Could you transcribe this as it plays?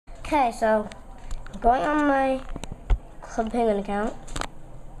Okay, so I'm going on my Club Penguin account.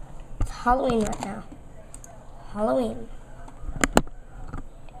 It's Halloween right now. Halloween.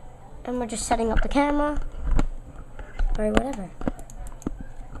 And we're just setting up the camera. Or whatever.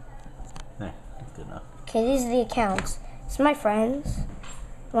 Nah, that's good enough. Okay, these are the accounts. It's my friends.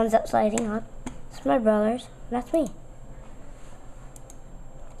 The ones that's lighting up. It's my brothers. And that's me.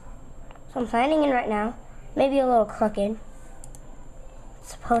 So I'm signing in right now. Maybe a little crooked.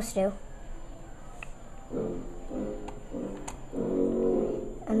 It's supposed to.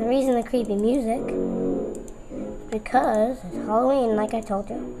 And the reason the creepy music is because it's Halloween, like I told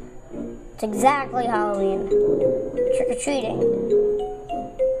you. It's exactly Halloween. Trick-or-treating.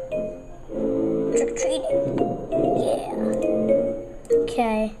 Trick-or-treating. Yeah.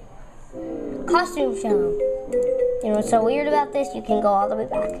 Okay. Costume show. You know what's so weird about this? You can go all the way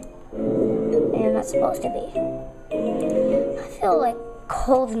back. And you're not supposed to be. I feel like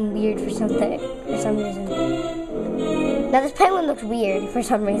cold and weird for some reason. Now this penguin looks weird for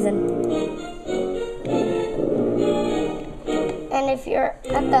some reason. And if you're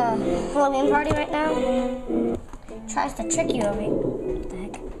at the Halloween party right now, it tries to trick you over here. What the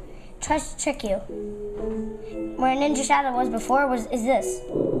heck? It tries to trick you. Where Ninja Shadow was before is this.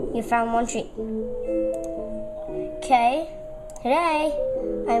 You found one treat. Okay, today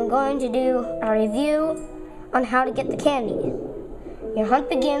I'm going to do a review on how to get the candy. Your hunt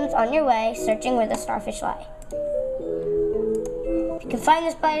begins on your way, searching where the starfish lie. If you can find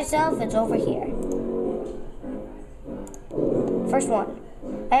this by yourself, it's over here. First one.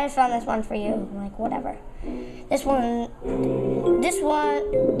 I just found this one for you, like whatever. This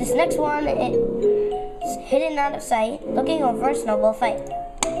next one, it's hidden out of sight, looking over a snowball fight.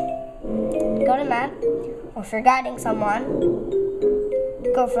 Go to map, or if you're guiding someone,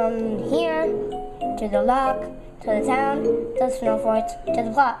 go from here to the lock, to the town, to the snow fort, to the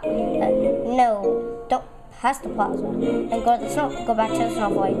plaza. No, don't past the plaza. And go back to the snow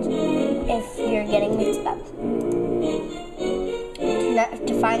fort if you're getting mixed up.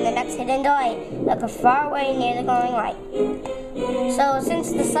 To find the next hidden delight, look far away near the glowing light. So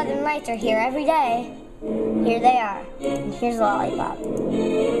since the southern lights are here every day, here they are. And here's the lollipop.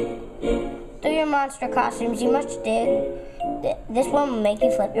 Through your monster costumes you must dig. This one will make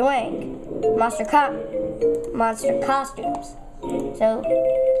you flip your wing. Monster costumes. So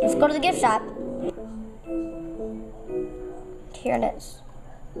let's go to the gift shop. Here it is.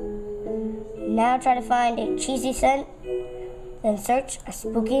 Now try to find a cheesy scent, then search a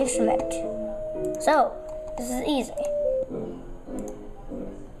spooky instrument. So this is easy.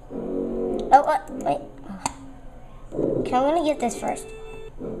 Oh, wait. Okay, I'm gonna get this first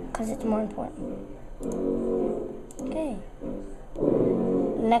because it's more important. Okay.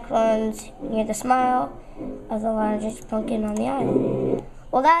 The next one's near the smile of the largest pumpkin on the aisle.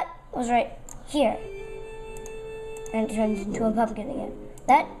 Well, that was right here. And it turns into a pumpkin again.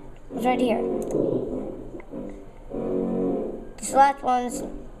 That was right here. This last one's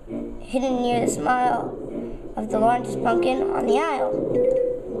hidden near the smile of the largest pumpkin on the aisle.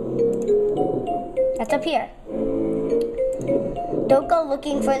 That's up here. Don't go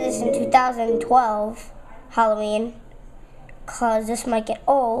looking for this in 2012 Halloween, cause this might get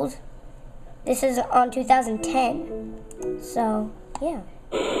old. This is on 2010. So, yeah.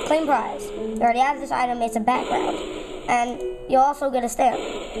 Claim prize. You already have this item, it's a background. And you'll also get a stamp.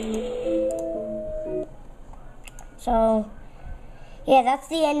 So, yeah, that's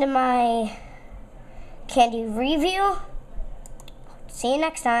the end of my candy review. See you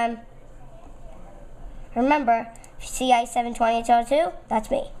next time. Remember, if you see I72022, that's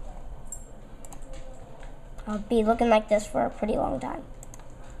me. I'll be looking like this for a pretty long time.